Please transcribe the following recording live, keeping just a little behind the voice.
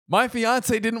My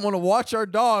fiance didn't want to watch our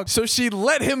dog, so she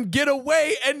let him get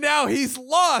away, and now he's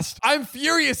lost. I'm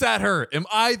furious at her. Am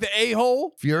I the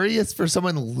a-hole? Furious for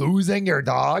someone losing your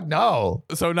dog? No.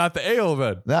 So not the a-hole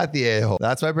then. Not the a-hole.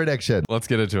 That's my prediction. Let's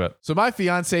get into it. So my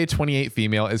fiance, 28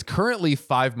 female, is currently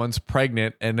 5 months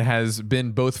pregnant and has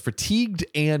been both fatigued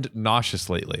and nauseous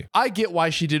lately. I get why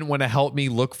she didn't want to help me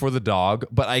look for the dog,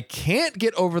 but I can't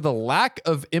get over the lack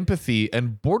of empathy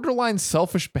and borderline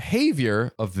selfish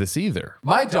behavior of this either.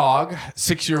 My dog,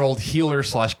 6-year-old healer /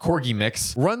 corgi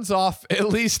mix, runs off at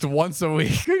least once a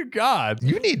week. Good God.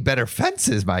 You need better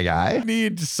fences, my guy.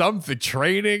 Need something,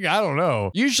 training? I don't know.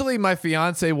 Usually my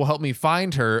fiance will help me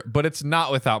find her, but it's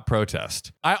not without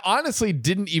protest. I honestly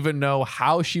didn't even know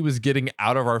how she was getting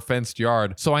out of our fenced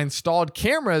yard, so I installed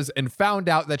cameras and found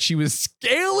out that she was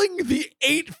scaling the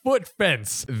 8-foot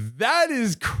fence. That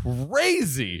is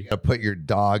crazy. To put your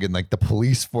dog in like the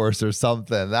police force or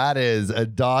something. That is a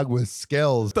dog with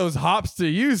skills. Those hops to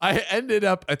use. I ended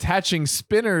up attaching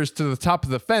spinners to the top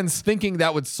of the fence thinking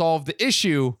that would solve the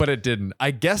issue, but it didn't.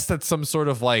 I guess that's some sort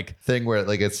of like thing where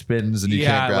it spins and you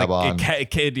can't grab on.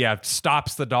 It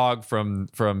stops the dog from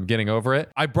getting over it.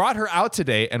 I brought her out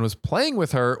today and was playing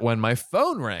with her when my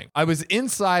phone rang. I was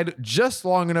inside just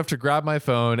long enough to grab my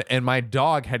phone and my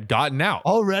dog had gotten out.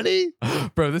 Already?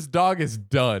 Bro, this dog is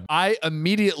done. I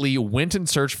immediately went and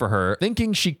searched for her,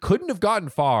 thinking she couldn't have gotten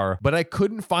far, but I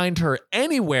couldn't find her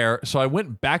anywhere, so I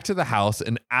went back to the house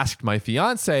and asked my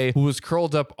fiance, who was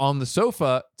curled up on the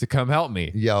sofa, to come help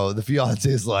me. Yo, the fiance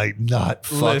is like, not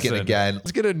fucking again.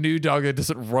 Let's get a new dog that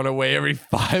doesn't run away every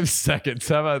 5 seconds.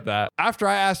 How about that? After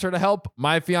I asked her to help,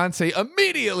 my fiance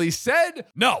immediately said,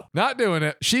 no, not doing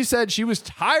it. She said she was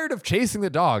tired of chasing the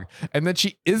dog and that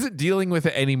she isn't dealing with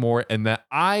it anymore and that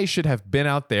I should have been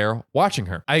out there watching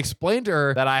her. I explained to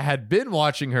her that I had been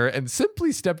watching her and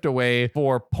simply stepped away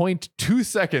for 0.2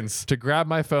 seconds to grab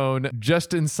my phone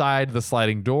just inside the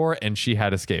sliding door, and she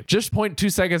had escaped. Just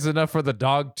 0.2 seconds enough for the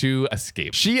dog to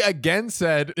escape. She again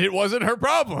said it wasn't her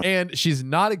problem and she's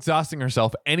not exhausting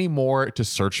herself anymore to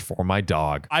search for my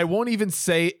dog. I won't even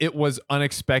say it was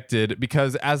unexpected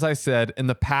because, as I said, in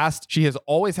the past, she has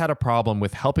always had a problem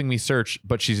with helping me search,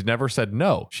 but she's never said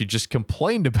no. She just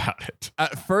complained about it.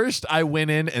 At first, I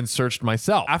went in and searched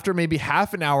myself. After maybe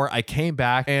half an hour, I came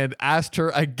back and asked her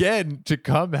again to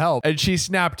come help, and she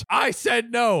snapped, I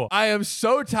said no. I am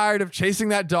so tired of chasing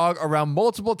that dog around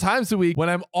multiple times a week when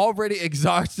I'm already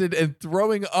exhausted and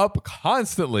throwing up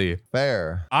constantly.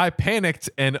 Fair. I panicked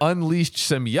and unleashed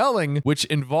some yelling, which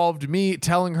involved me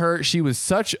telling her she was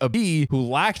such a bee who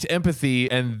lacked empathy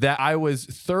and that I was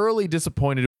thoroughly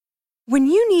disappointed. When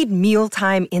you need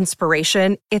mealtime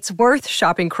inspiration, it's worth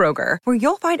shopping Kroger, where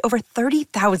you'll find over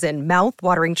 30,000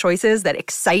 mouth-watering choices that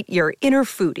excite your inner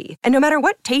foodie. And no matter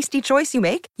what tasty choice you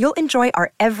make, you'll enjoy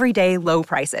our everyday low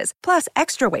prices, plus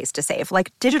extra ways to save,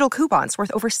 like digital coupons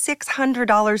worth over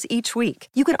 $600 each week.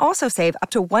 You can also save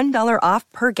up to $1 off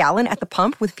per gallon at the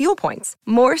pump with fuel points.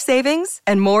 More savings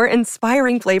and more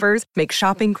inspiring flavors make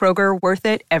shopping Kroger worth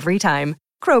it every time.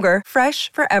 Kroger,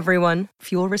 fresh for everyone.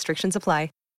 Fuel restrictions apply.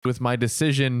 With my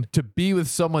decision to be with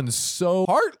someone so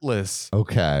heartless.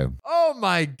 Okay. Oh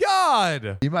my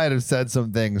God. You might have said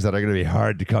some things that are going to be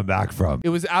hard to come back from. It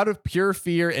was out of pure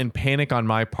fear and panic on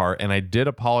my part, and I did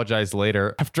apologize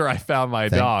later after I found my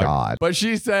Thank dog. God. But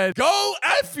she said, go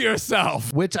F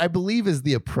yourself. Which I believe is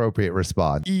the appropriate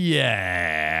response.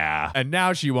 Yeah. And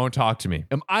now she won't talk to me.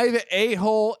 Am I the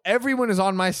a-hole? Everyone is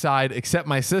on my side except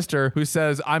my sister, who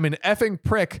says I'm an effing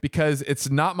prick because it's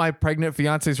not my pregnant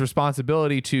fiance's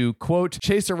responsibility to, quote,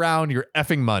 chase around your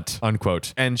effing mutt,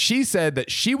 unquote. And she said that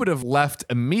she would have left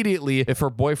immediately if her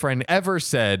boyfriend ever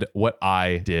said what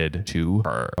I did to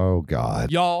her. Oh, God.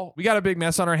 Y'all, we got a big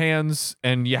mess on our hands,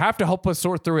 and you have to help us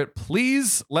sort through it.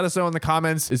 Please let us know in the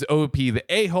comments. Is OP the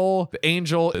a-hole? The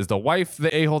angel? Is the wife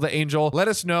the a-hole, the angel? Let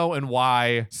us know and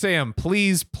why. Sam,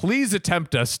 please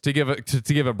attempt us to give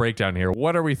a breakdown here.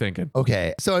 What are we thinking?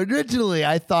 Okay, so originally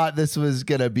I thought this was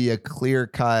gonna be a clear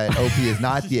cut. OP is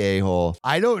not the a-hole.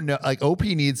 I don't know. Like, OP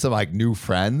needs some like new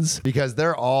friends because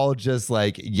they're all just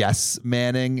like yes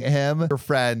manning him. Your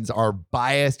friends are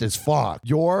biased as fuck.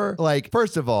 You're like,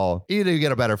 first of all, you need to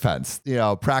get a better fence.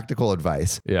 Practical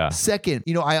advice. Yeah. Second,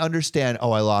 I understand.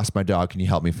 Oh, I lost my dog. Can you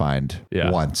help me find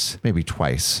once, maybe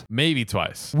twice. Maybe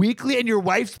twice. Weekly, and your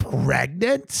wife's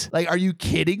pregnant? Like, are you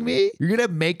kidding me? You're gonna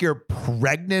make your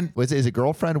pregnant, is it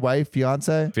girlfriend, wife,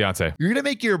 fiance? Fiance. You're gonna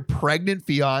make your pregnant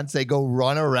fiance go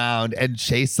run around and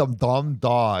chase some dumb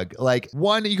dog. Like,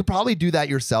 one, you could probably do that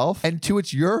yourself, and two,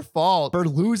 it's your fault for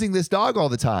losing this dog all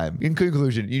the time. In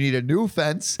conclusion, you need a new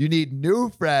fence, you need new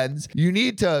friends, you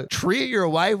need to treat your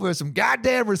wife with some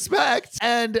goddamn respect,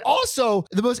 and also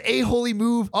the most a-holy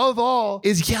move of all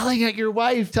is yelling at your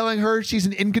wife, telling her she's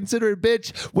an inconsiderate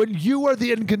bitch when you are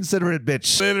the inconsiderate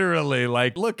bitch. Literally,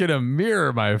 like, look in a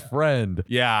mirror, my friend.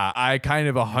 Yeah, I kind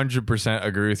of 100%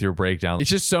 agree with your breakdown. It's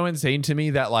just so insane to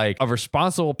me that like a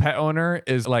responsible pet owner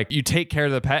is like, you take care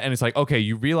of the pet and it's like, okay,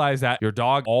 you realize that your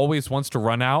dog always wants to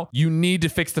run out. You need to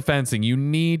fix the fencing. You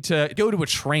need to go to a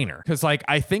trainer. Cause like,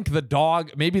 I think the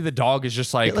dog, maybe the dog is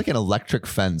just like, get like an electric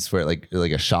fence where like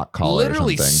a shock collar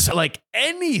literally or something. Like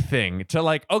anything to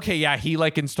like, okay, yeah, he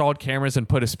like installed cameras and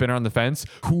put a spinner on the fence.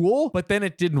 Cool. But then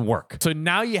it didn't work. So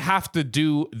now you have to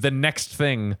do the next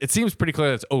thing. It seems pretty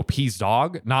clear that's OP's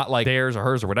dog, not like theirs or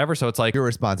hers or whatever. So it's like your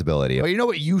responsibility. But you know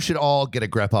what you should all get a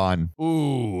grip on?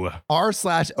 Ooh.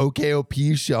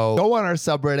 r/OKOP show. Go on our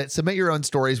subreddit, submit your own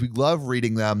stories. We love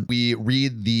reading them. We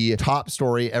read the top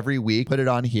story every week, put it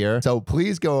on here. So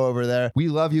please go over there. We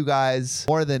love you guys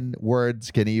more than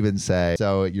words can even say.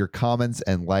 So your comments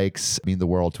and likes mean the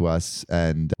world to us,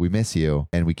 and we miss you,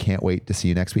 and we can't wait to see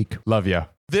you next week. Love ya.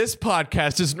 This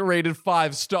podcast isn't rated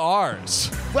 5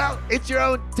 stars. Well, it's your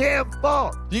own damn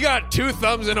fault. You got 2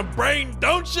 thumbs and a brain,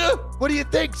 don't you? What do you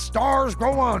think? Stars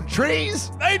grow on trees?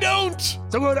 They don't.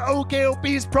 So go to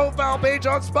OKOP's profile page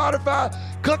on Spotify,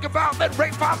 click about, then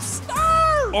rate 5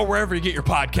 stars. Or wherever you get your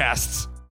podcasts.